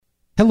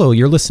Hello,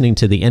 you're listening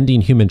to the Ending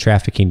Human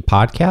Trafficking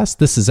podcast.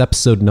 This is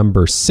episode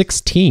number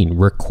 16,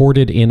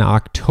 recorded in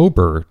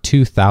October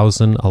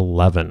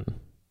 2011.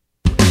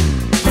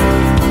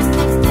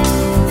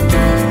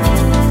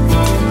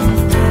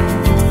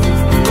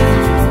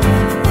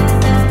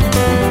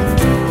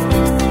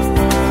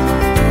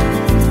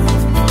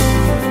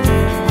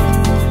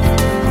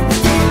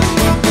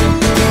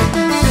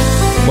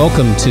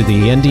 Welcome to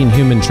the Ending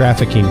Human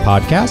Trafficking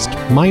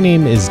podcast. My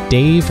name is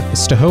Dave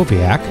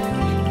Stachowiak.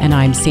 And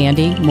I'm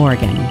Sandy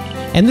Morgan.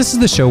 And this is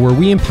the show where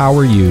we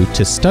empower you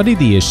to study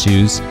the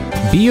issues,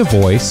 be a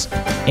voice,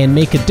 and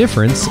make a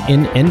difference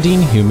in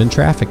ending human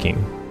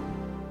trafficking.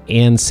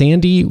 And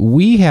Sandy,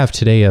 we have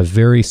today a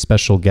very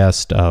special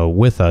guest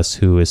with us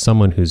who is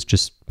someone who's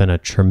just been a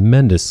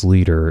tremendous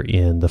leader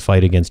in the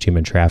fight against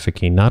human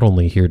trafficking, not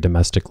only here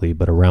domestically,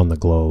 but around the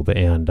globe.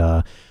 And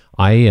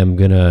I am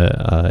going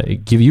to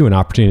give you an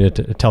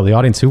opportunity to tell the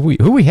audience who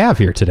we have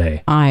here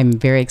today. I'm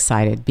very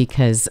excited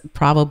because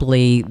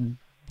probably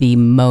the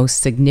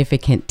most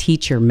significant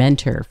teacher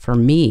mentor for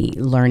me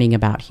learning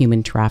about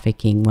human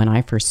trafficking when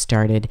I first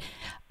started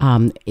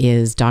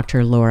is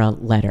Dr. Laura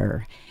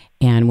Lederer.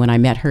 And when I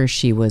met her,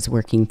 she was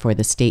working for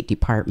the State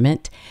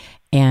Department.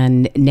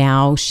 And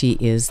now she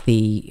is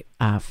the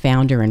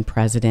founder and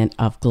president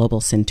of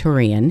Global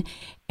Centurion.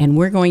 And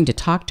we're going to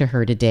talk to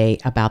her today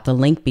about the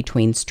link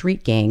between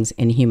street gangs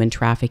and human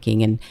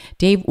trafficking. And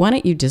Dave, why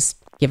don't you just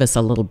give us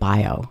a little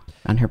bio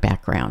on her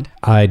background?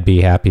 I'd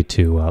be happy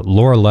to.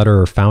 Laura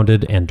Lederer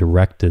founded and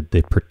directed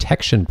the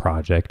Protection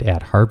Project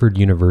at Harvard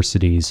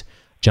University's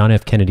John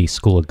F. Kennedy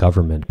School of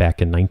Government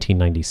back in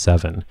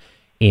 1997.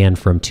 And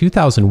from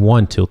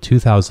 2001 till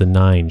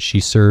 2009, she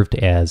served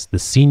as the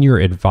senior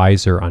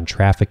advisor on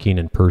trafficking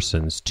in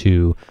persons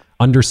to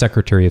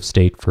Undersecretary of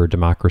State for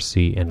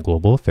Democracy and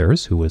Global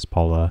Affairs, who was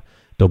Paula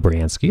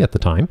Dobriansky at the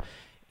time,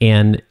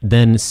 and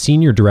then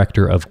senior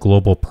director of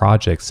global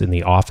projects in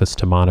the Office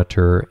to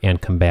Monitor and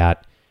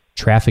Combat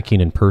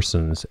Trafficking in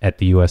Persons at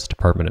the U.S.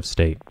 Department of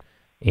State.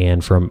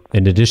 And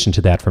in addition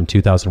to that, from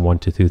 2001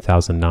 to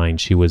 2009,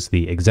 she was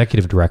the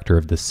executive director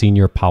of the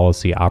Senior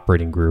Policy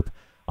Operating Group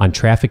on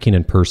Trafficking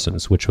in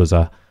Persons, which was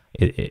a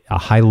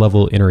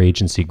high-level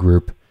interagency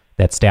group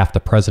that staffed the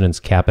president's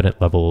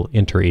cabinet-level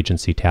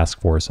interagency task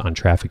force on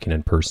trafficking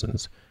in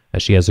persons.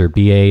 She has her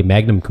BA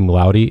magna cum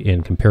laude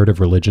in comparative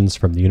religions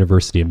from the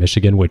University of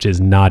Michigan, which is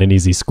not an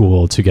easy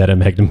school to get a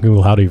magna cum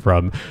laude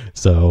from.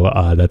 So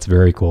that's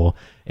very cool.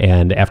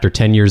 And after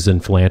 10 years in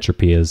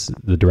philanthropy as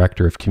the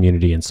director of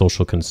community and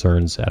social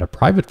concerns at a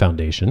private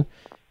foundation,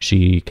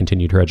 she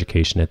continued her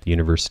education at the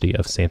University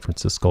of San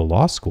Francisco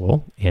Law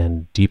School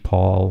and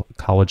DePaul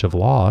College of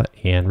Law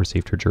and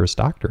received her Juris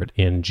Doctorate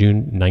in June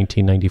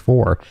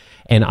 1994.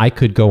 And I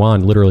could go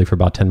on literally for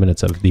about 10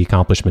 minutes of the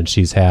accomplishments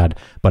she's had,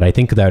 but I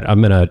think that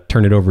I'm going to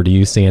turn it over to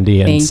you, Sandy,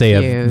 and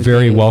a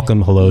very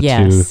welcome hello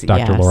to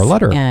Dr. Laura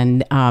Lederer.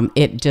 And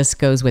it just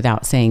goes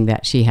without saying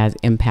that she has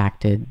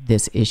impacted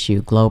this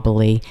issue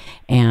globally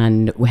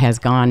and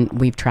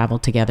we've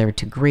traveled together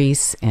to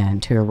Greece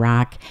and to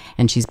Iraq,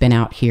 and she's been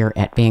out here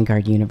at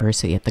Vanguard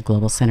University at the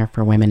Global Center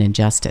for Women and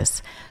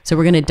Justice. So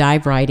we're going to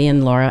dive right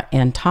in, Laura,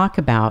 and talk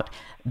about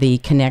the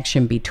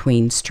connection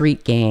between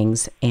street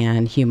gangs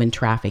and human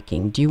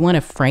trafficking. Do you want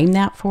to frame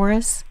that for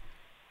us?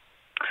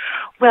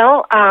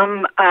 Well,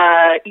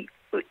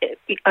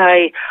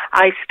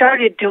 I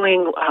started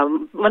doing,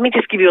 let me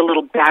just give you a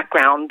little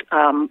background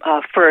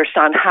first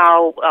on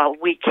how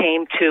we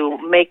came to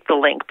make the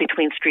link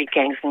between street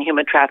gangs and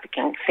human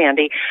trafficking,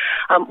 Sandy.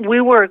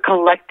 We were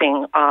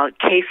collecting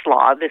case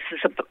law. This is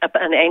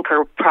an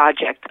anchor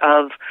project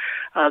of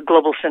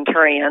Global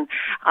Centurion,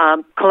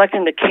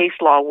 collecting the case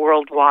law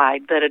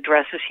worldwide that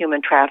addresses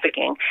human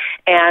trafficking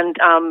and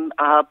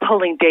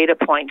pulling data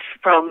points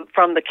from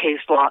the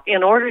case law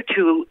in order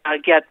to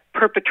get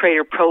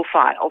perpetrator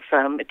profiles.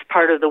 It's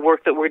part of the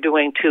work that we're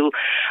doing to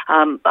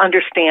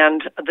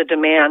understand the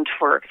demand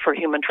for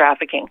human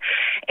trafficking.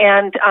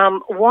 And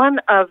one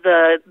of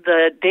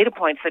the data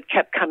points that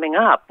kept coming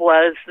up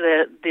was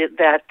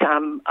that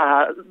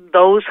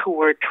those who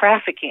were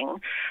trafficking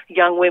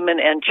young women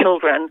and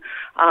children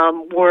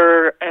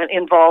were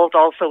involved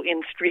also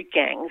in street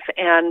gangs.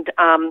 And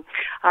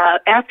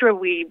after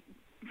we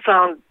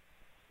found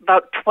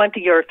about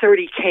 20 or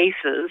 30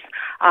 cases,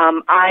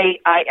 I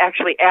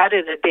actually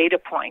added a data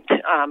point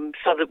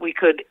so that we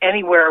could,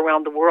 anywhere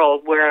around the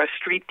world where a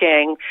street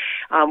gang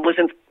was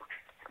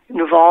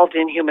involved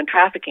in human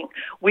trafficking,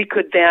 we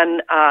could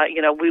then,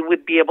 we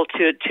would be able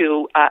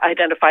to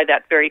identify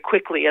that very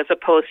quickly as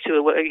opposed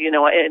to,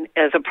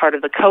 as a part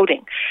of the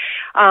coding.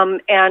 So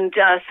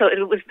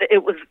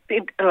it was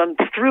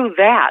through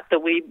that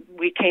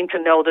we came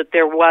to know that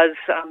there was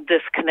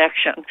this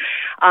connection.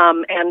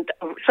 And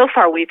so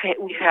far we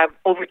have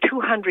over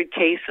 200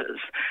 cases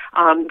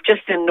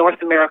just in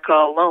North America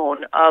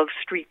alone of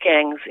street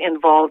gangs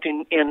involved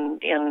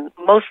in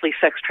mostly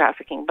sex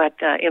trafficking, but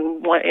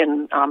in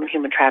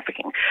human trafficking.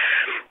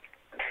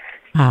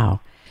 Wow.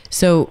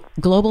 So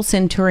Global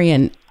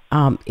Centurion,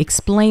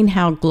 explain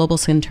how Global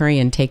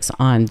Centurion takes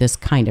on this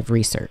kind of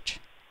research.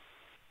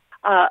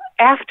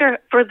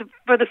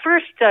 for the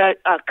first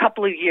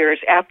couple of years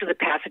after the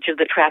passage of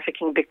the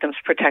Trafficking Victims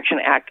Protection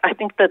Act, I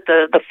think that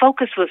the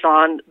focus was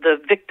on the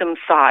victim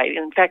side.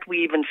 In fact,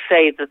 we even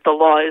say that the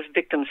law is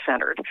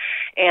victim-centered,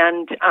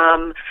 and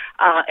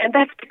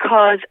that's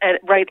because,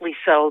 rightly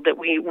so, that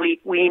we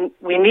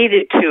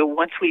needed to,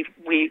 once we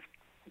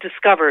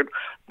discovered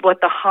what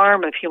the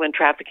harm of human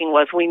trafficking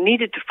was, we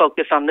needed to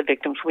focus on the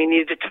victims. We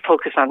needed to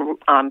focus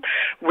on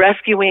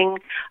rescuing,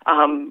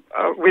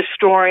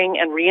 restoring,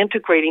 and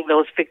reintegrating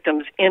those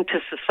victims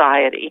into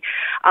society.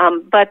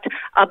 But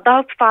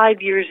about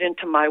 5 years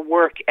into my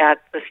work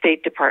at the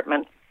State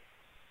Department,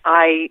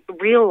 I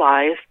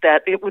realized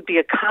that it would be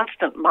a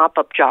constant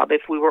mop-up job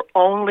if we were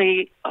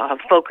only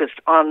focused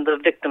on the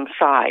victim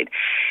side,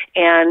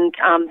 and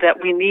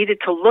that we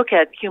needed to look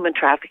at human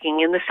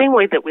trafficking in the same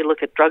way that we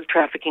look at drug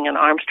trafficking and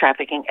arms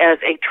trafficking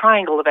as a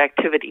triangle of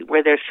activity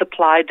where there's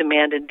supply,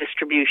 demand, and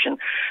distribution.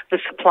 The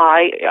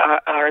supply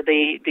are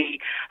the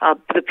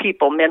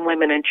people, men,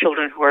 women, and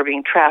children who are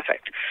being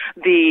trafficked.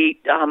 The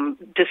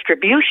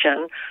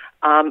distribution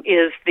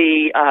is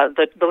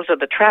those are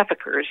the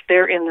traffickers.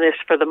 They're in this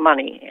for the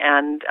money,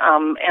 and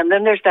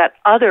then there's that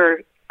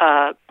other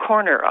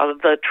corner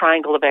of the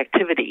triangle of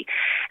activity,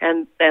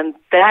 and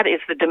that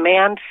is the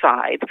demand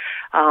side.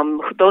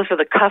 Those are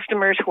the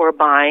customers who are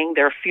buying.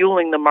 They're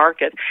fueling the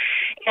market,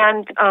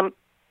 and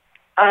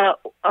a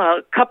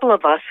couple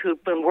of us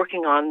who've been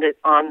working on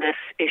this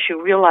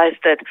issue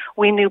realized that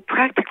we knew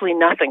practically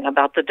nothing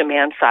about the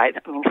demand side.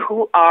 I mean,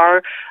 who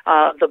are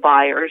the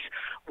buyers?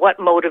 What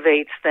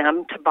motivates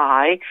them to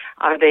buy?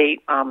 Are they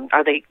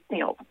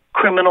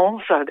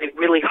criminals? Are they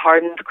really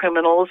hardened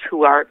criminals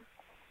who are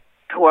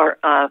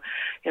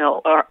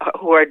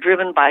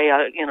driven by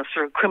a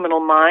sort of criminal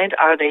mind?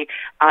 Are they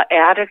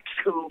addicts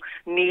who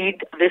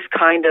need this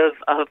kind of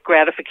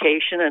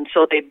gratification, and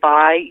so they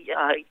buy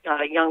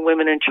young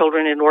women and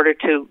children in order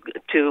to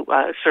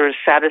sort of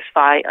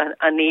satisfy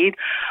a need?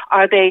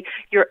 Are they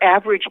your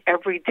average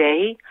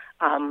everyday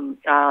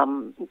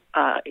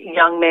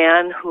young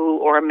man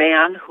or a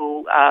man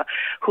who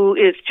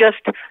is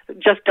just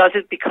does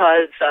it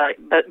because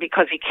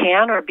he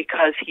can, or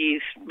because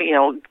he's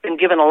been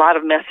given a lot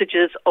of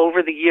messages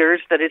over the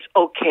years that it's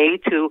okay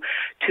to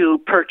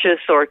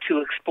purchase or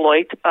to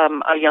exploit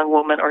a young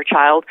woman or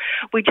child?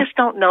 We just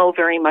don't know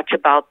very much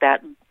about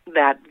that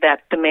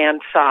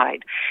demand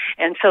side.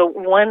 And so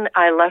when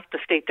I left the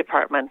State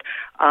Department,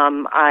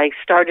 I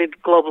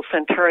started Global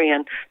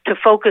Centurion to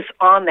focus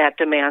on that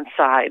demand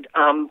side,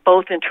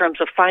 both in terms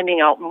of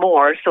finding out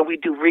more, so we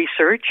do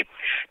research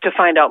to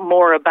find out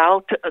more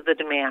about the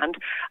demand,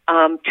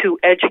 to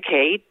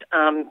educate,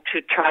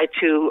 to try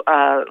to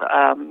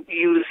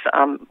use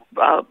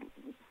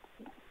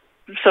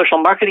social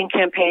marketing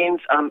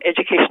campaigns,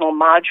 educational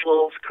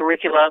modules,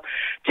 curricula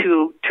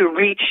to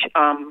reach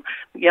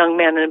young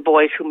men and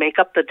boys who make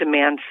up the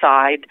demand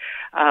side,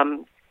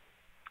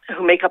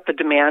 who make up the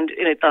demand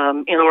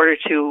in order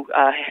to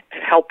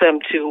help them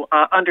to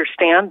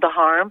understand the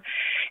harm.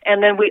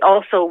 And then we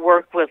also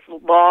work with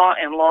law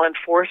and law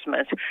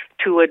enforcement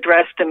to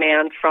address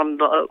demand from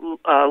the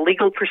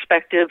legal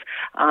perspective,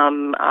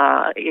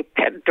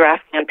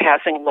 drafting and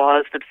passing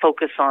laws that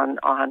focus on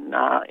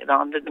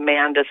the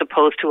demand as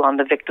opposed to on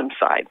the victim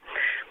side.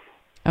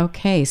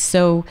 Okay,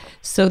 so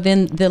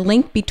then the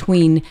link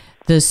between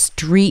the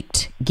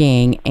street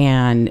gang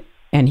and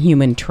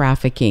human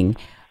trafficking,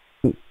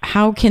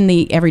 how can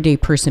the everyday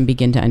person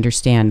begin to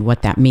understand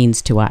what that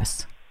means to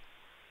us?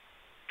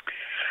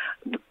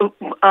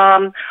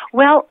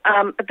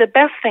 The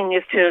best thing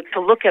is to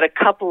look at a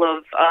couple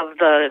of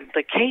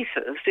the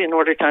cases in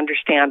order to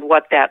understand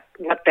what that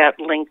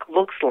link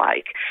looks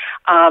like,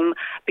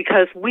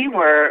 because we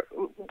were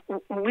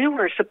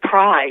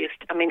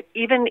surprised. I mean,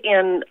 even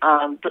in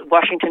the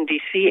Washington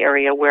D.C.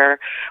 area where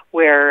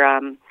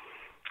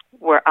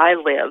I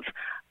live,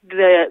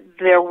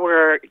 there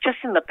were, just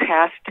in the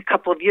past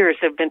couple of years,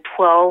 there have been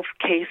 12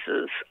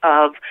 cases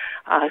of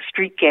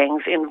street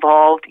gangs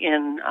involved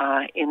in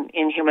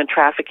human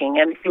trafficking.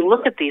 And if you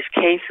look at these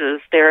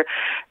cases, they're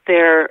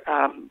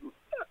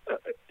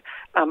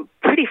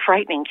pretty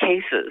frightening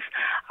cases.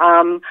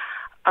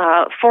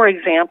 For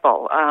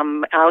example,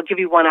 I'll give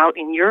you one out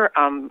in your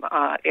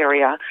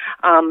area.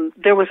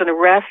 There was an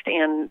arrest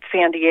in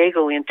San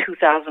Diego in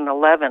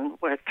 2011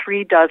 where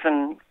 36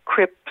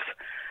 Crips,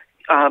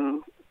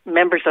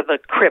 members of the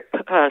Crip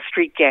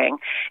street gang,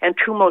 and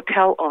 2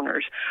 motel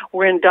owners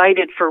were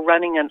indicted for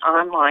running an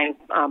online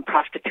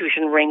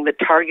prostitution ring that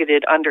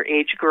targeted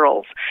underage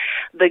girls.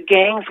 The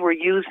gang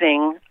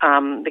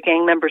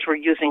members were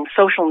using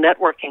social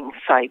networking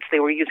sites.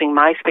 They were using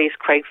MySpace,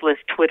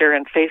 Craigslist, Twitter,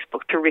 and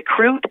Facebook to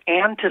recruit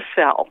and to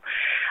sell.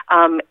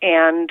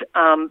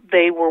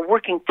 They were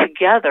working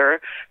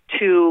together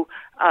to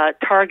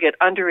target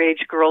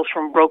underage girls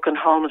from broken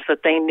homes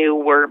that they knew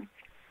were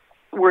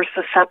were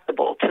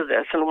susceptible to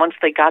this, and once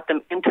they got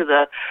them into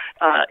the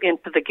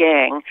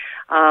gang,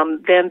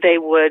 then they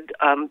would,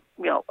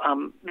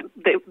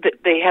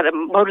 they had a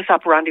modus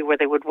operandi where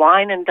they would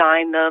wine and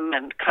dine them,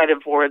 and kind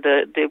of, or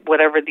the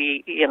whatever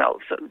the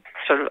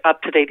sort of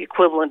up to date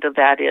equivalent of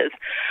that is,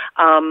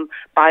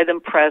 buy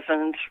them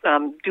presents,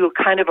 do a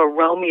kind of a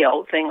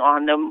Romeo thing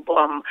on them,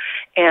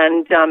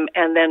 and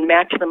then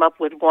match them up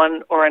with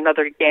one or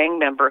another gang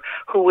member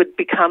who would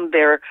become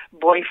their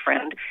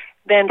boyfriend.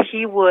 Then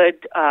he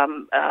would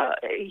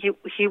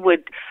he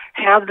would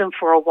have them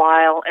for a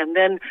while, and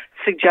then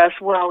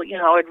suggest, well,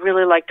 I'd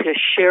really like to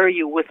share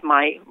you with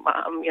my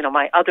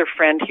my other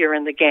friend here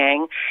in the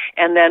gang.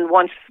 And then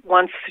once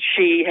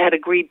she had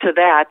agreed to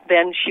that,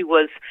 then she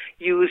was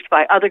used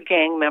by other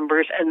gang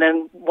members. And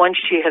then once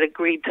she had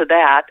agreed to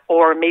that,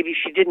 or maybe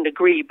she didn't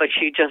agree, but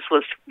she just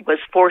was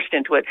forced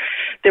into it,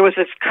 there was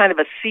this kind of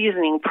a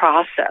seasoning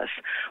process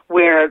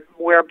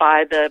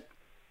whereby the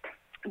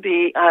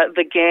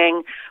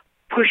gang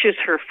pushes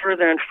her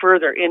further and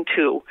further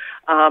into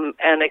an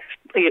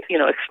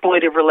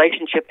exploitive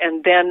relationship,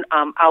 and then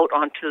out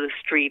onto the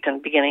street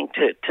and beginning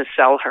to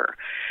sell her.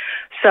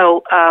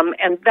 So,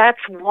 and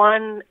that's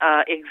one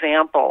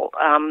example.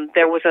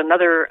 There was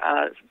another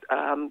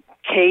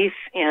case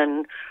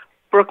in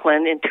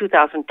Brooklyn in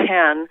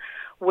 2010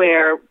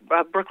 where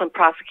Brooklyn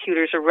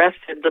prosecutors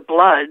arrested the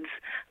Bloods,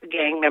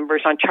 gang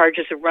members, on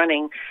charges of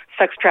running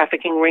sex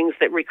trafficking rings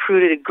that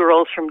recruited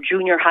girls from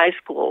junior high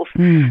schools.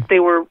 They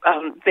were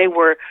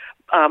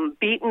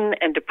beaten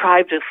and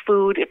deprived of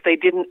food if they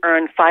didn't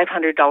earn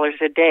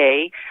 $500 a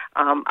day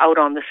out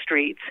on the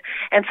streets.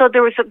 And so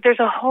there's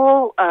a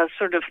whole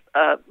sort of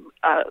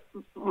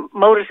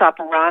modus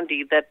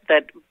operandi that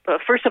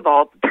first of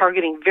all,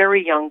 targeting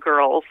very young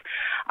girls.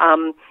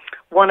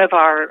 One of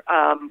our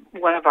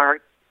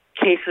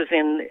cases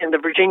in the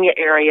Virginia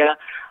area,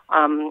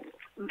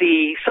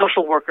 the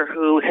social worker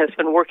who has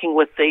been working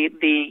with the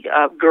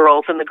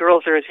girls, and the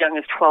girls are as young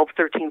as 12,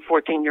 13,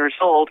 14 years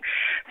old,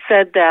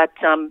 said that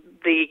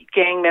the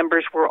gang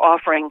members were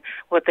offering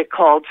what they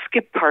called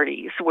skip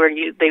parties, where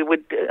they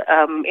would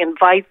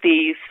invite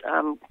these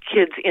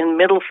kids in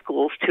middle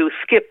schools to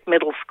skip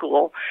middle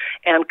school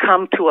and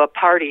come to a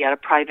party at a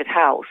private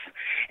house.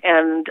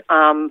 And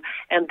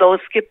those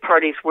skip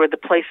parties were the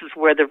places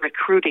where the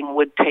recruiting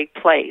would take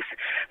place.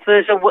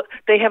 So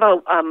they have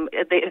a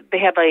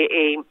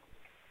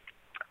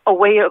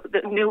way of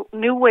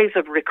new ways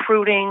of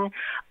recruiting,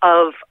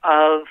 of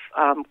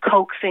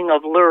coaxing,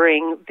 of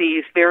luring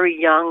these very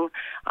young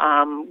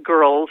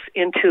girls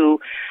into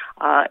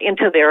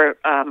their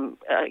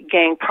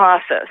gang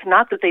process.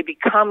 Not that they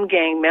become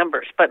gang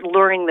members, but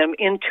luring them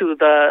into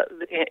the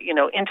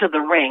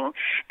ring,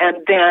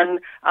 and then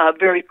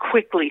very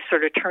quickly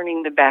sort of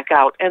turning them back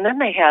out. And then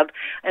they have,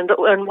 and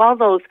while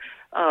those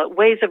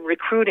ways of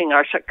recruiting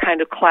are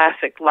kind of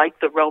classic, like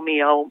the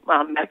Romeo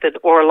method,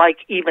 or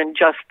like even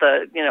just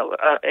the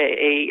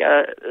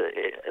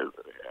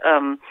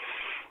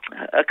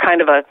a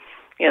kind of a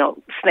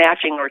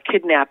snatching or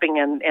kidnapping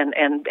and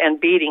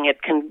beating.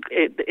 It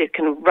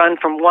can run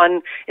from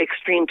one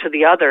extreme to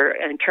the other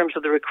in terms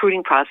of the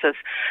recruiting process.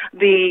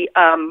 The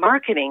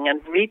marketing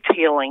and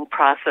retailing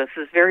process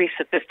is very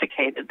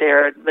sophisticated.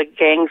 The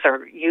gangs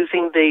are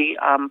using the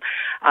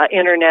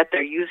internet.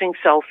 They're using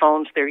cell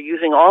phones. They're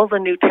using all the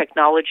new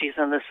technologies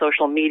and the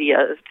social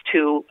media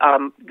to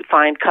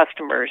find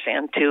customers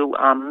and to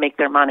make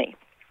their money.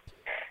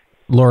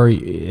 Lori,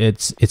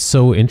 it's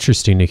so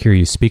interesting to hear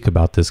you speak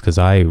about this, because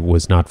I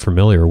was not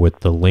familiar with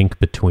the link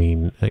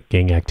between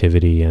gang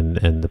activity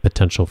and the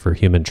potential for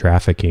human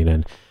trafficking.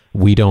 And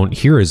we don't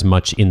hear as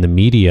much in the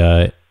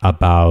media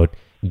about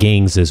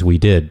gangs as we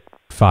did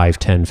 5,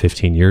 10,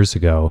 15 years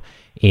ago.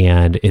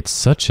 And it's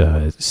such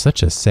a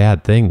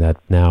sad thing that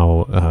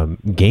now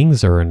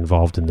gangs are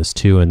involved in this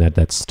too, and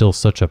that's still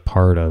such a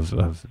part of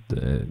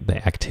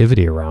the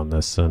activity around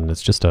this. And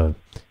it's just a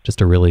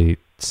really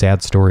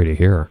sad story to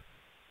hear.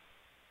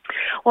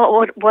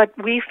 Well, what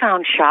we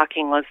found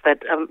shocking was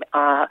that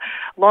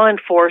law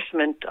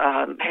enforcement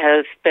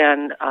has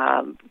been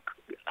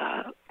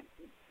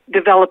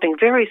developing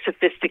very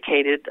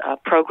sophisticated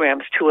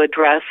programs to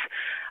address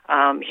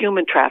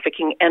human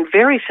trafficking, and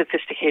very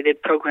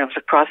sophisticated programs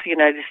across the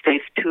United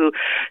States to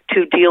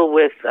deal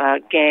with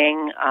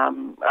gang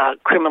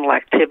criminal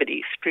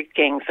activities, street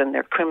gangs and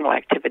their criminal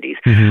activities.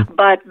 Mm-hmm.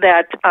 But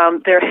that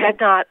there had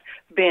not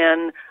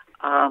been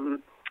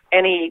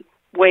any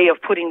way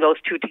of putting those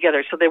two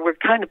together. So they were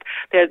kind of,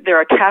 there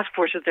are task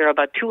forces. There are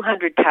about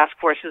 200 task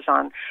forces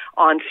on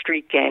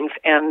street gangs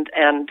and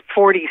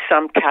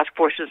 40-some task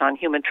forces on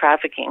human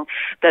trafficking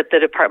that the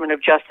Department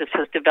of Justice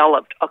has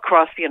developed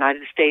across the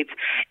United States.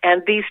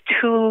 And these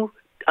two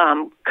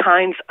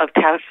kinds of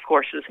task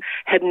forces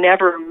had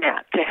never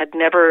met. They had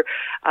never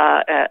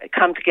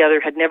come together,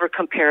 had never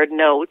compared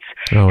notes.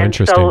 Oh, and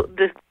interesting. So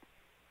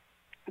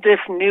this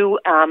new,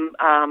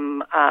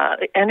 and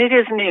it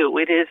is new.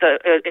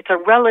 It's a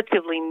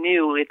relatively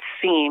new, it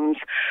seems,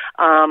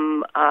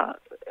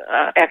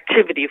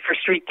 activity for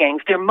street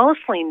gangs. They're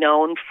mostly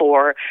known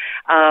for,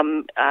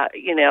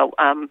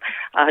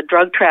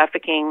 drug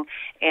trafficking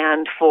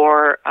and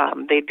for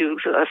they do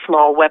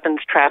small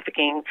weapons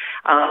trafficking,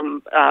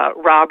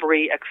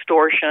 robbery,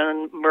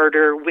 extortion,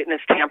 murder,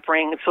 witness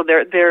tampering. So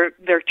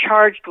they're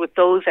charged with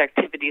those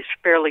activities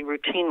fairly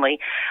routinely.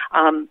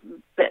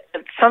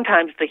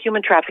 Sometimes the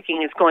human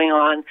trafficking is going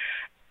on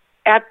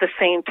at the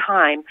same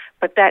time,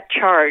 but that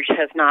charge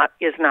is not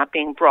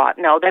being brought.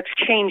 Now that's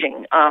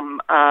changing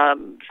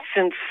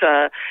since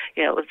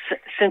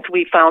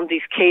we found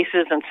these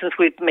cases and since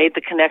we've made the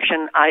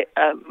connection.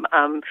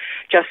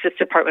 Justice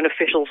Department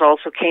officials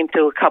also came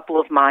to a couple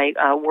of my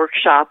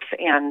workshops,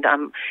 and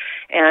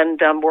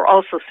we're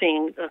also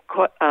seeing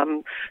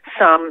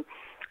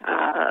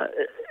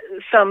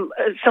some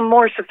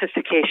more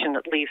sophistication,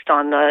 at least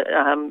on the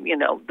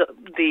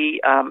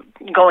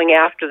going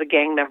after the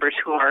gang members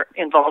who are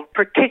involved,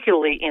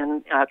 particularly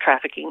in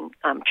trafficking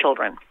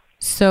children.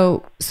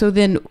 So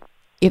then,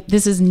 if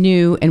this is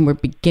new and we're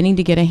beginning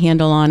to get a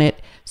handle on it,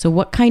 so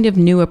what kind of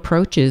new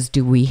approaches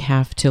do we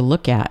have to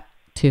look at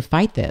to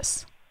fight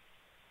this?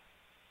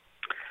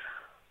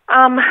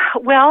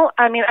 Well,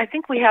 I mean, I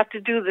think we have to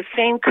do the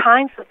same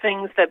kinds of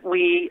things that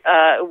we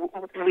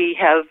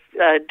have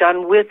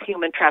done with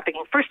human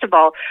trafficking. First of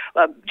all,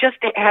 just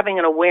having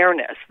an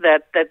awareness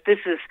that this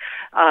is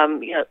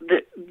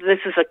this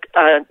is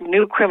a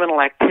new criminal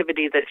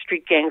activity that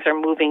street gangs are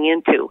moving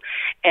into,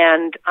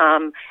 and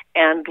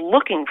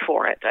looking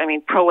for it. I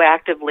mean,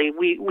 proactively.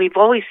 We've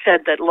always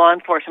said that law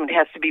enforcement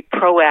has to be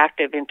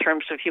proactive in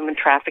terms of human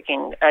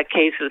trafficking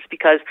cases,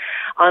 because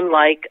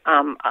unlike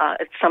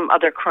some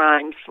other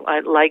crimes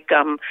like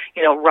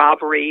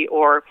robbery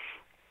or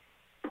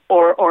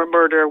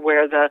murder,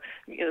 where the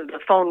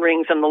phone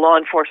rings and the law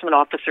enforcement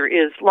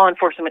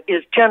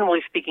is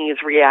generally speaking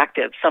is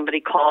reactive.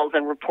 Somebody calls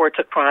and reports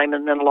a crime,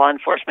 and then law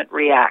enforcement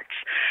reacts.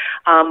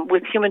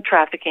 With human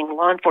trafficking,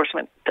 law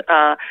enforcement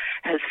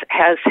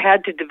has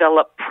had to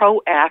develop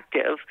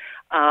proactive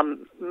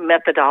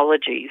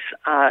methodologies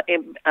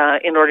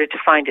in order to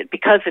find it,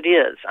 because it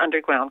is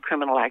underground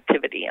criminal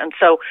activity, and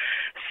so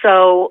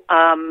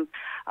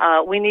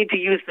we need to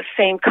use the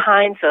same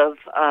kinds of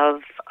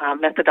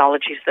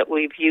methodologies that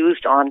we've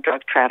used on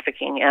drug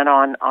trafficking and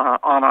on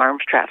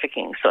arms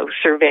trafficking. So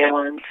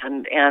surveillance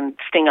and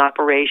sting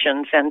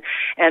operations and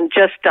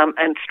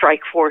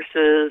strike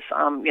forces,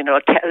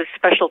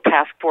 special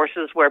task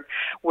forces where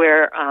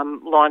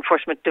law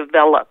enforcement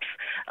develops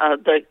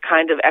the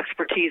kind of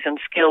expertise and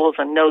skills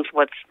and knows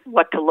what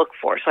to look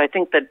for. So I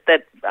think that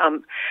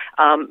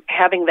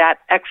having that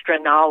extra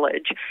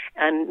knowledge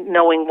and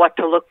knowing what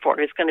to look for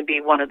is going to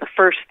be one of the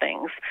first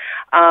things.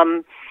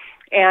 And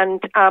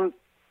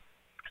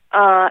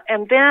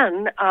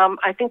then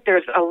I think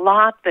there's a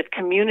lot that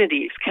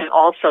communities can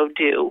also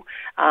do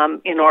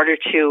in order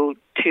to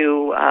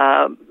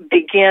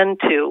begin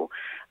to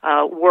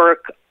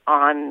work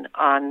on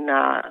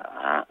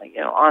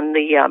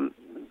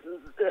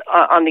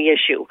the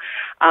issue.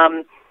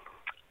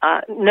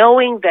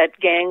 Knowing that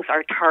gangs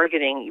are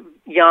targeting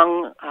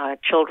young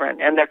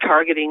children, and they're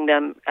targeting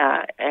them,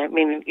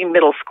 in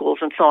middle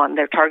schools and so on.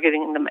 They're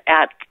targeting them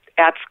at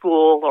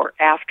school or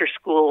after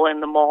school in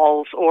the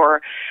malls,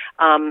 or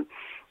in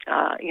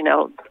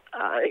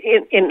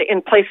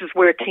places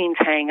where teens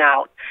hang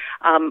out.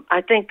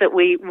 I think that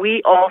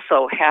we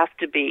also have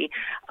to be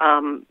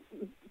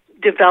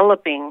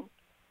developing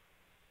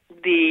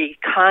the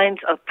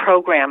kinds of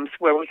programs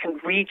where we can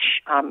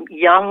reach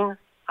young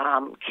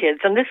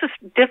kids, and this is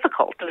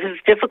difficult. This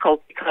is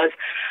difficult because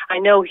I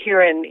know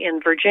here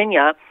in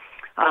Virginia,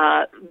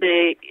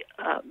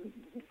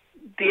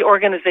 the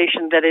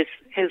organization that is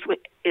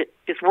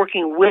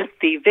working with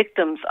the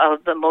victims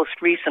of the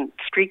most recent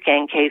street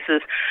gang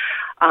cases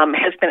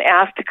has been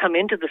asked to come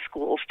into the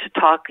schools to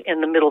talk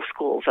in the middle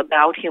schools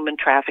about human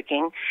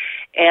trafficking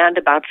and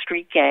about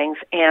street gangs.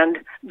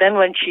 And then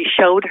when she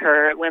showed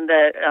her, when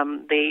the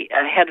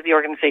head of the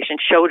organization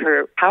showed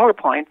her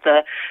PowerPoint,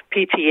 the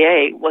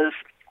PTA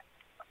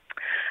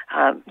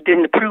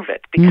didn't approve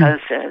it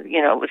because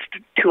it was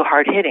too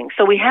hard hitting.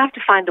 So we have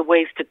to find the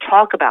ways to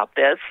talk about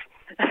this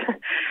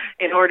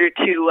in order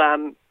to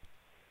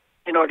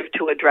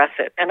address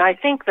it. And I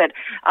think that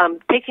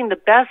taking the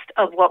best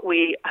of what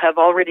we have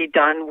already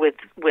done with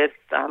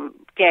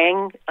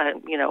gang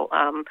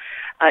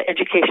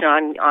education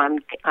on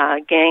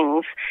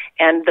gangs,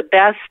 and the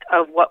best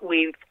of what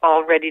we've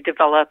already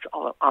developed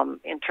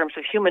in terms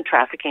of human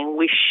trafficking,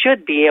 we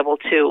should be able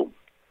to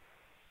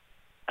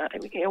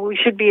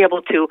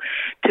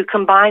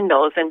combine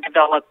those and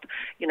develop,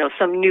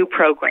 some new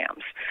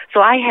programs.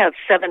 So I have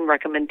 7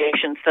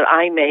 recommendations that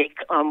I make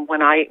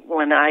when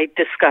I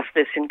discuss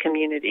this in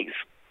communities.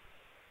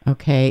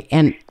 Okay,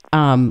 and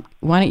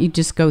why don't you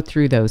just go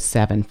through those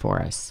 7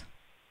 for us?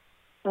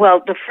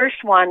 Well, the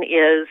first one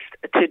is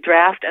to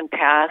draft and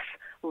pass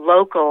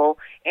local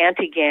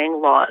anti-gang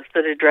laws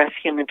that address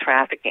human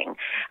trafficking.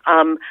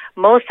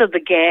 Most of the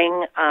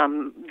gang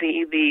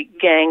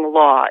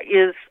law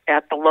is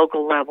at the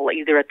local level,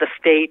 either at the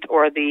state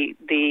or the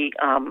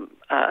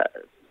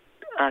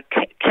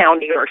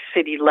county or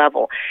city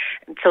level.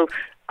 And so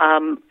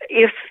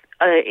if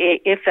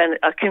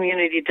a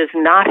community does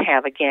not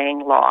have a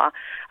gang law,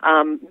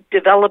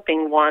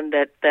 developing one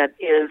that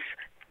is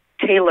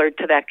tailored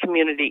to that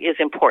community is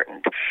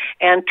important,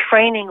 and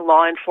training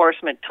law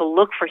enforcement to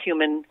look for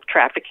human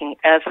trafficking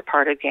as a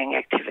part of gang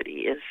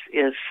activity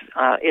is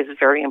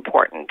very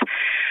important.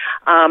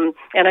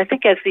 And I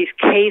think as these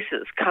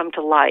cases come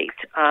to light,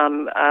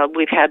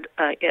 we've had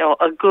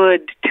a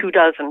good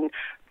 24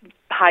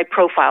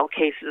 high-profile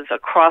cases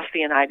across the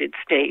United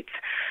States.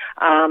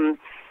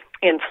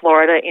 In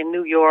Florida, in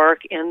New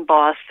York, in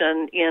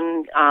Boston,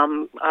 in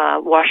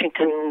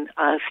Washington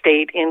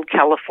State, in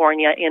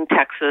California, in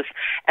Texas.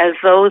 As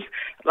those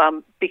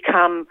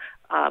become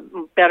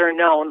better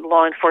known,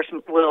 law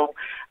enforcement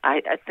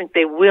I think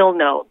they will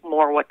know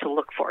more what to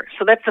look for.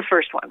 So that's the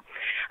first one.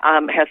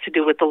 It has to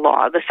do with the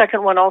law. The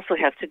second one also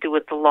has to do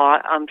with the law.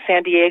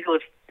 San Diego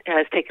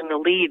has taken the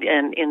lead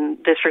in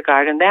this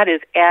regard, and that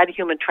is add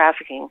human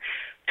trafficking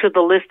to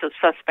the list of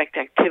suspect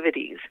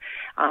activities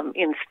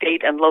in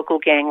state and local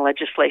gang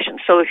legislation.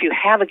 So if you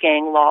have a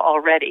gang law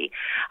already,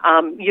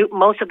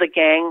 most of the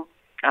gang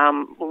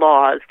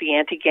laws, the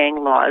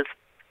anti-gang laws,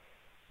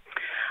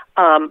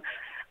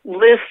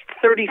 list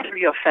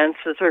 33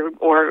 offenses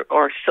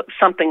or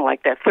something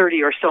like that,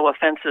 30 or so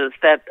offenses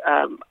that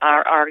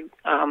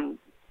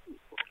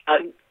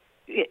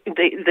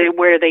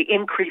where they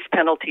increase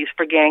penalties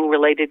for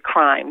gang-related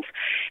crimes,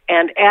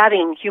 and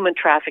adding human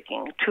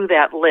trafficking to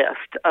that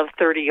list of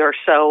 30 or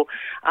so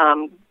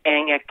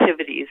gang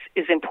activities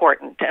is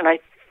important. And I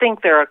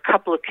think there are a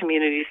couple of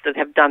communities that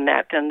have done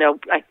that, and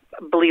I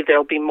believe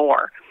there'll be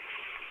more.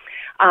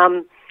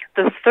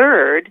 The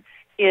third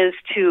is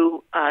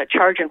to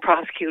charge and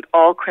prosecute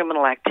all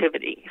criminal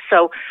activity.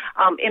 So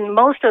in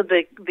most of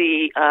the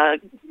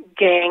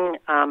gang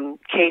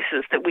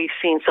cases that we've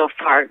seen so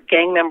far,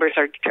 gang members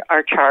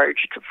are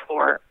charged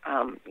for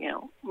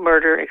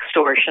murder,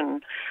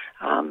 extortion,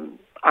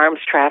 arms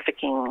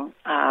trafficking,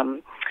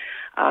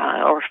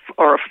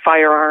 or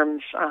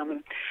firearms,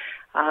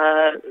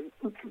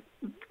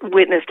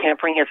 witness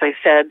tampering, as I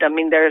said. I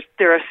mean, there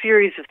are a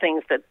series of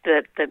things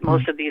that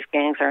most of these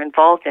gangs are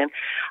involved in.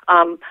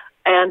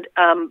 And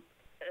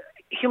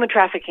human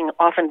trafficking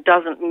often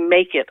doesn't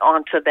make it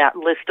onto that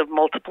list of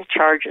multiple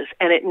charges,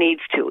 and it needs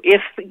to.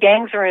 If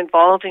gangs are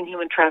involved in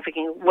human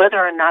trafficking, whether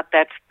or not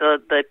that's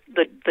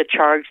the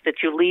charge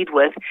that you lead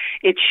with,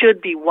 it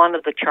should be one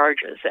of the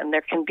charges, and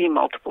there can be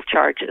multiple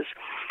charges.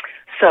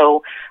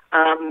 So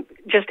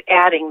just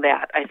adding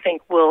that, I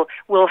think, will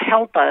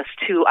help us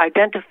to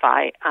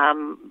identify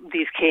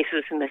these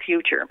cases in the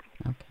future.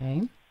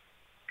 Okay.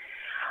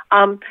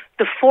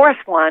 The fourth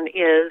one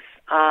is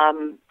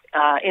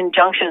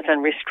injunctions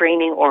and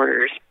restraining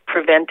orders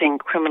preventing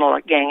criminal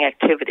gang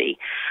activity.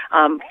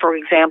 For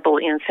example,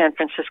 in San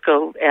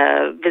Francisco,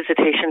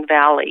 Visitation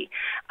Valley,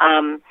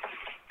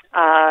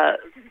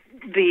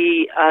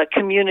 the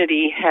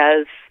community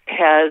has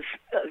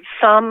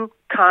some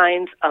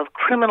kinds of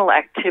criminal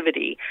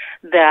activity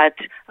that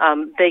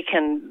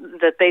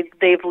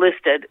they've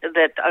listed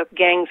that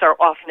gangs are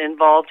often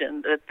involved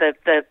in,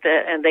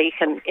 and they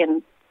can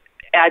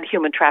add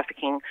human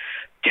trafficking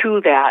to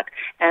that,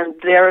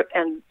 and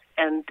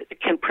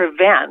can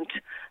prevent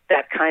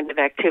that kind of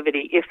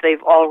activity if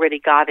they've already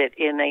got it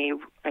in a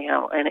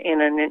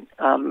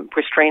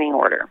restraining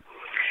order.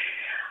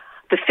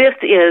 The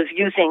fifth is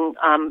using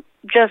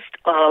just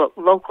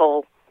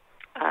local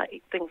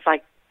things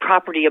like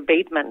property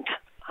abatement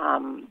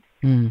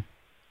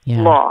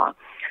law.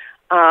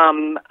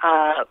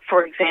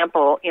 For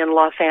example, in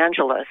Los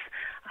Angeles,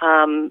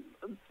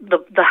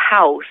 the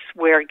house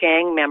where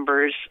gang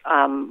members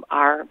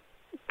are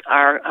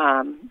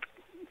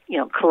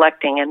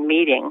collecting and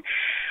meeting,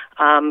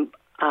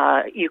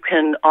 you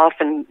can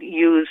often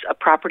use a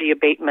property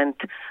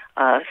abatement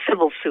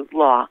civil suit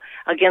law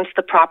against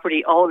the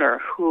property owner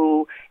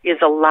who is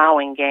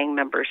allowing gang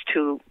members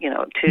to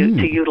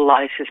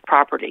utilize his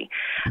property.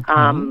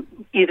 And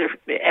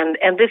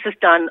this is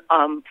done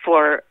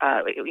for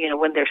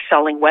when they're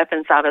selling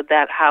weapons out of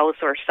that house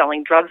or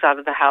selling drugs out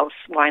of the house.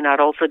 Why not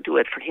also do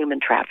it for human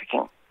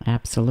trafficking?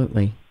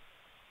 Absolutely.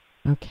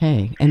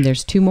 Okay, and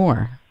there's two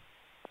more.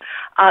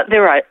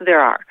 There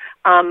are.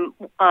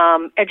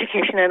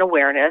 Education and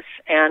awareness,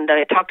 and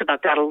I talked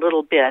about that a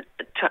little bit,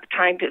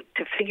 trying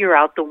to figure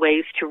out the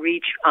ways to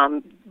reach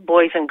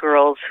boys and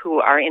girls who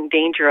are in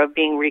danger of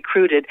being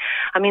recruited.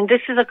 I mean,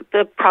 this is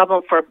the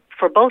problem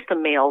for both the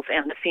males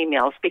and the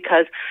females,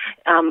 because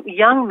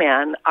young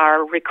men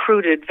are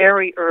recruited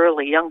very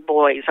early, young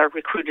boys are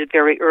recruited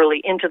very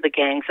early into the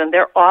gangs, and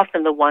they're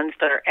often the ones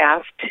that are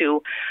asked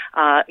to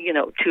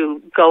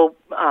go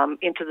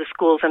into the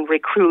schools and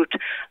recruit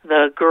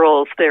the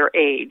girls their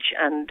age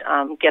and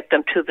get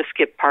them to the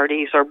skip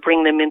parties or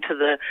bring them into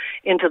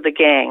the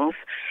gangs.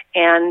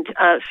 And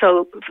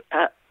so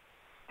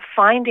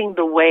finding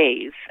the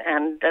ways,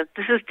 and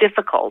this is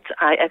difficult.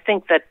 I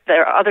think that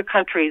there are other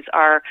countries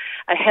are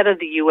ahead of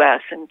the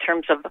U.S. in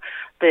terms of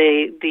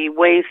the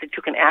ways that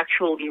you can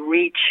actually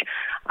reach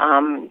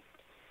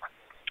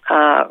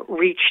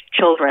reach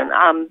children.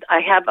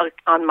 I have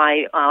on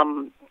my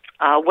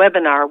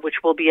webinar, which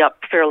will be up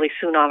fairly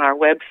soon on our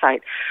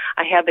website,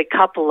 I have a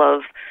couple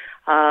of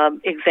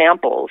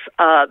examples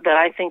that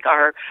I think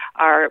are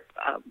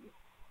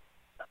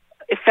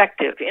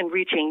effective in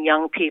reaching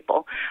young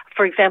people.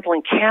 For example,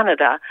 in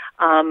Canada,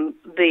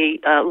 the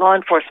law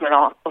enforcement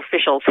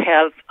officials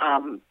have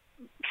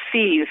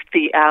seized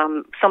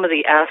some of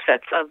the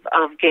assets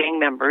of gang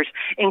members,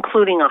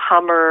 including a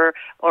Hummer,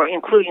 or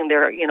including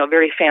their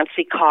very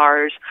fancy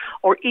cars,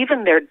 or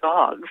even their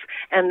dogs,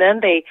 and then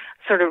they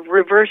sort of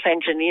reverse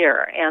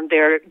engineer, and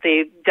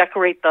they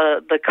decorate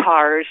the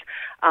cars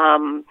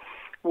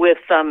with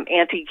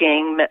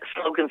anti-gang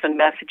slogans and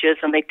messages,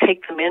 and they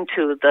take them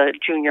into the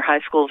junior high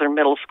schools or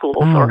middle schools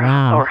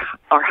or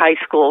high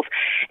schools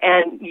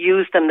and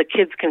use them. The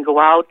kids can go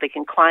out, they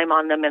can climb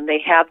on them, and they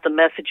have the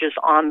messages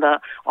on the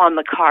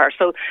car.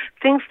 So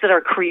things that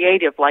are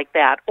creative like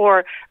that,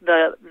 or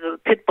the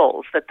pit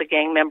bulls that the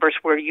gang members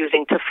were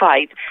using to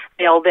fight.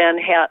 They'll then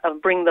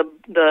bring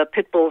the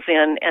pit bulls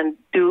in and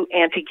do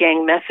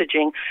anti-gang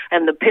messaging,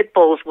 and the pit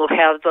bulls will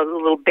have the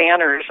little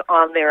banners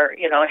on their,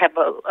 have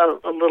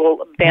a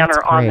little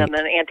banner on them,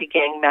 an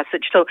anti-gang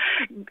message. So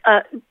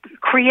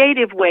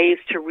creative ways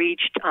to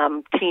reach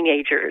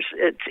teenagers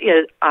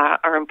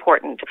are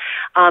important.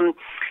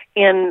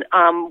 In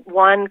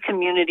one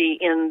community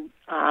in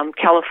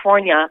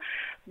California,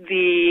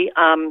 the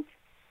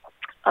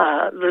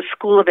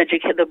School of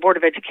Education, the Board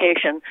of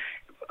Education,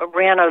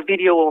 ran a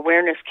video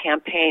awareness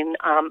campaign,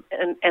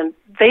 and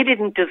they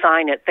didn't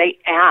design it. They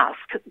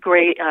asked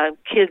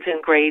kids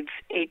in grades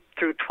 8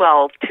 through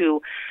 12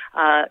 to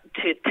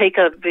take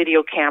a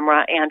video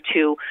camera and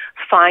to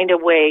find a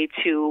way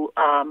to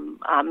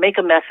make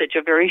a message,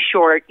 a very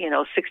short,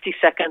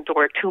 60-second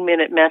or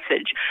 2-minute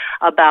message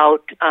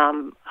about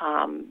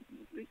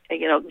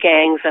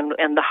gangs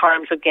and the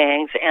harms of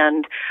gangs,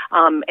 and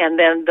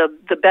then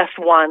the best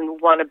one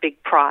won a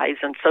big prize,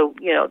 and so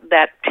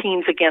that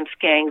Teens Against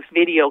Gangs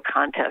video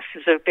contest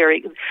is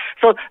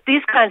so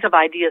these kinds of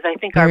ideas I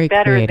think very are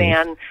better creative.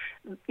 than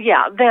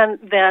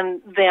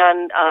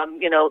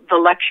the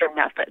lecture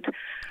method.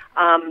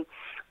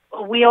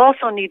 We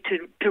also need to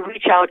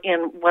reach out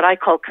in what I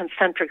call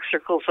concentric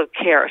circles of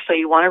care. So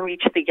you want to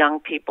reach the young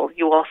people.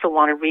 You also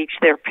want to reach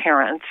their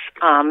parents,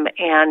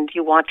 and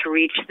you want to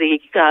reach the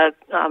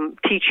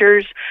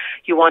teachers.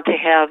 You want to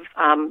have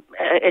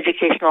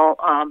educational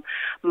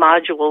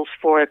modules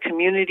for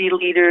community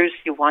leaders.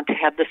 You want to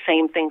have the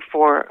same thing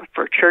for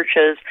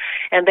churches,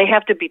 and they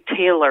have to be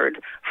tailored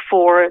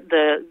for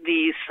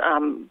these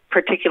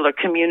particular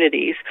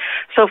communities.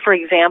 So, for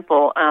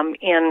example,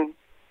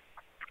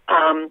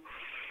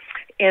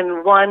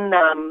 in one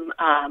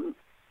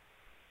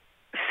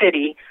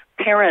city,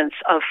 parents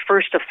of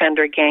first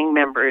offender gang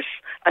members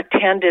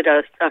attended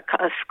a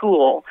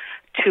school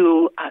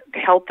to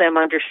help them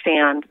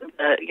understand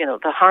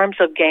the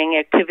harms of gang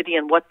activity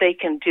and what they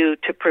can do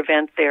to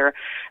prevent their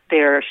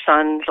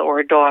sons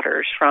or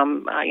daughters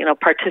from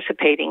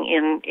participating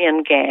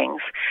in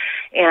gangs,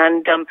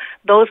 and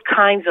those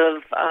kinds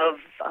of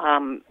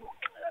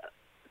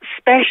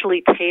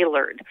specially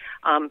tailored,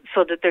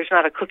 so that there's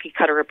not a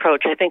cookie-cutter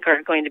approach, I think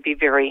are going to be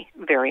very,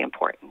 very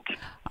important.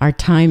 Our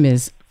time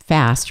is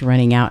fast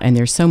running out, and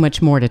there's so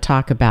much more to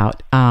talk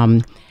about.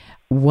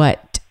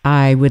 What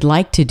I would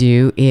like to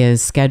do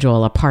is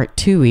schedule a part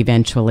 2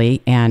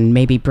 eventually, and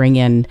maybe bring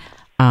in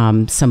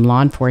some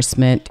law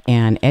enforcement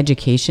and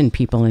education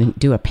people and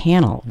do a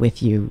panel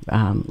with you,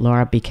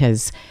 Laura,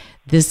 because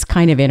this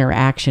kind of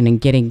interaction and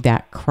getting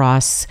that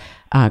cross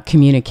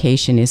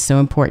communication is so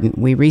important.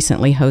 We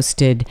recently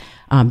hosted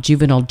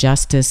juvenile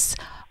justice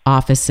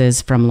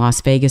offices from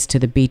Las Vegas to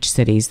the beach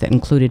cities that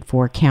included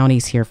 4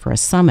 counties here for a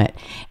summit.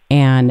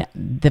 And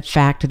the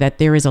fact that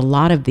there is a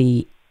lot of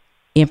the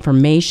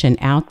information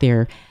out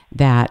there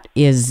that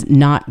is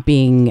not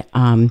being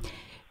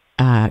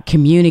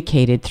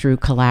communicated through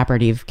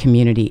collaborative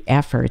community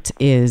efforts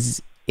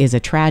is a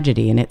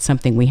tragedy, and it's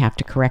something we have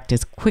to correct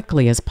as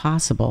quickly as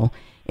possible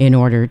in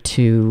order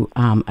to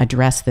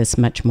address this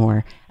much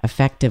more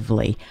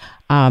effectively.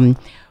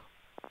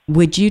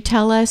 Would you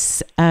tell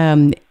us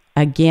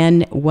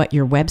again what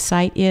your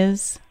website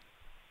is?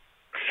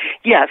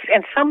 Yes,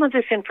 and some of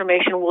this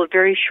information will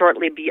very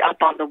shortly be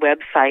up on the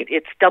website.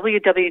 It's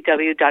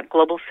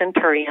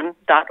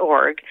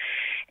www.globalcenturion.org,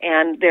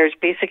 and there's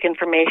basic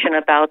information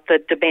about the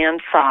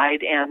demand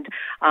side and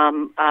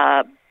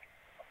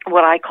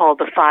what I call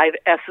the 5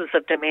 S's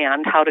of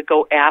demand, how to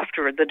go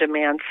after the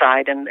demand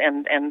side and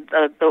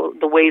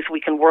the ways we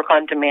can work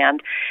on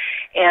demand.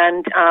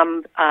 And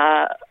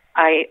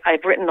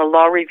I've written a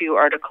law review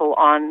article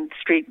on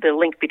the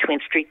link between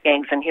street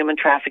gangs and human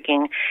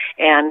trafficking,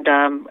 and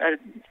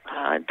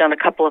done a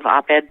couple of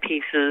op-ed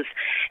pieces.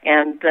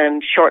 and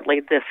then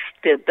shortly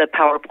the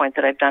PowerPoint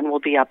that I've done will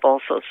be up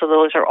also. So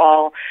those are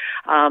all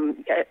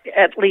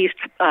at least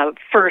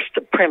first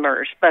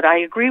primers. But I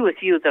agree with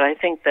you that I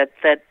think that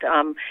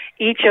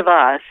each of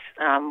us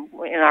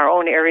in our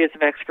own areas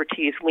of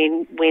expertise,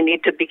 we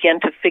need to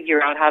begin to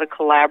figure out how to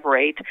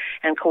collaborate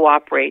and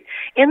cooperate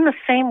in the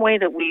same way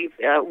that we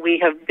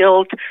have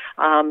built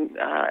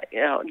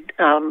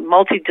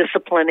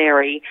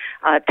multidisciplinary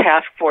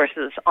task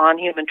forces on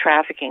human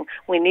trafficking.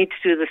 We need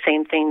to do the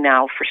same thing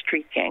now for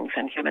street gangs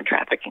and human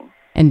trafficking.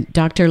 And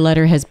Dr.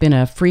 Letter has been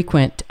a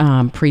frequent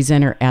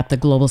presenter at the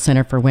Global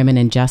Center for Women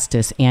and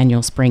Justice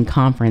annual spring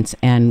conference,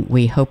 and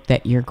we hope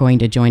that you're going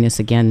to join us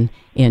again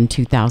in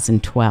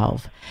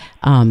 2012.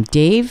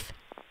 Dave?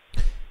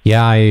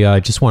 Yeah, I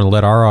just want to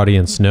let our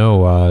audience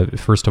know,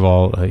 first of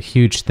all, a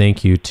huge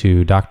thank you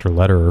to Dr.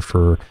 Lederer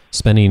for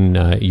spending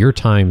your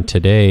time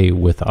today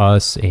with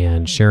us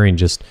and sharing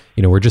just,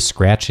 we're just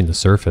scratching the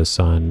surface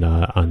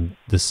on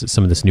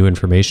some of this new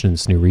information,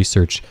 this new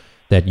research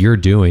that you're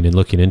doing and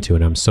looking into,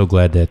 and I'm so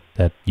glad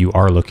that you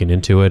are looking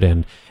into it.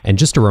 And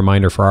just a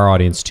reminder for our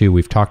audience too,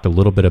 we've talked a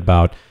little bit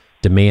about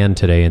demand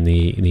today and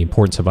the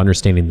importance of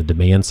understanding the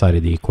demand side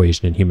of the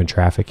equation in human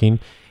trafficking.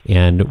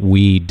 And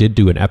we did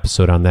do an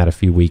episode on that a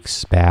few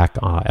weeks back,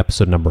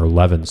 episode number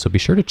 11. So be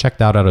sure to check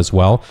that out as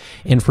well.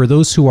 And for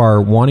those who are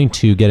wanting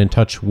to get in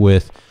touch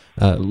with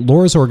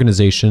Laura's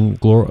organization,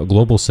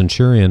 Global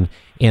Centurion,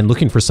 and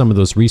looking for some of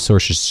those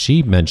resources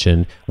she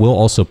mentioned, we'll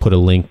also put a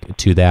link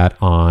to that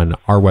on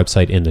our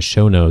website in the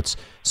show notes,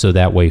 so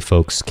that way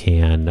folks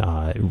can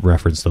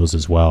reference those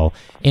as well.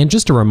 And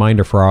just a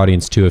reminder for our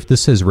audience too, if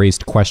this has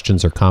raised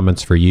questions or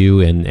comments for you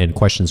and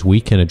questions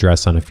we can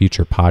address on a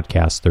future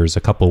podcast, there's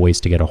a couple of ways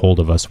to get a hold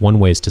of us. One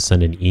way is to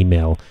send an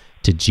email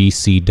to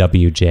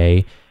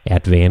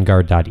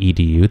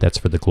gcwj@vanguard.edu. That's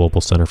for the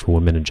Global Center for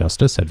Women and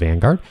Justice at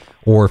Vanguard.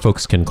 Or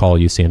folks can call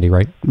you, Sandy,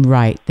 right?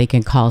 Right. They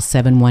can call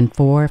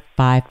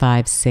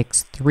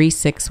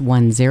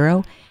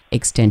 714-556-3610,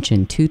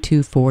 extension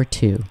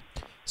 2242.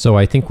 So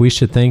I think we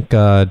should thank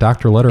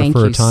Dr. Lederer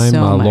for her time.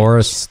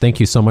 Laura, thank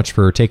you so much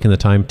for taking the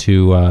time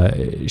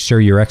to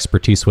share your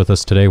expertise with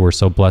us today. We're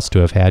so blessed to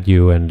have had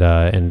you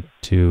and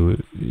to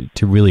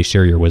really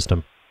share your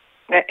wisdom.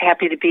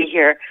 Happy to be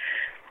here.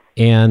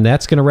 And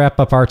that's going to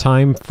wrap up our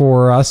time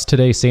for us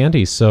today,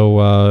 Sandy.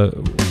 So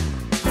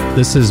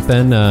this has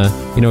been a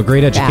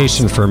great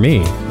education for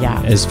me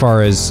as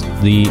far as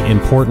the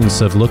importance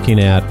of looking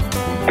at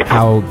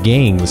how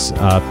gangs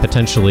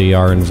potentially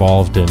are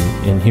involved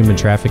in human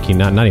trafficking.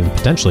 Not even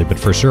potentially, but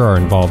for sure are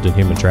involved in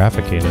human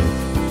trafficking.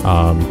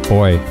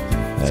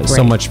 And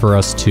so much for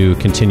us to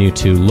continue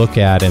to look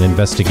at and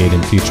investigate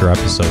in future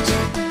episodes.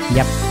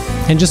 Yep.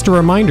 And just a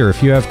reminder,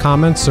 if you have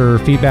comments or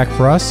feedback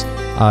for us,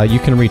 you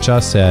can reach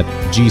us at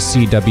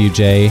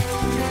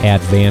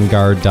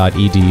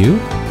gcwj@vanguard.edu,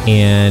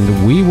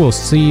 and we will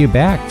see you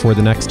back for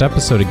the next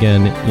episode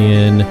again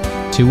in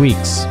 2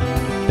 weeks.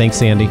 Thanks,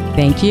 Sandy.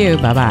 Thank you.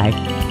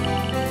 Bye-bye.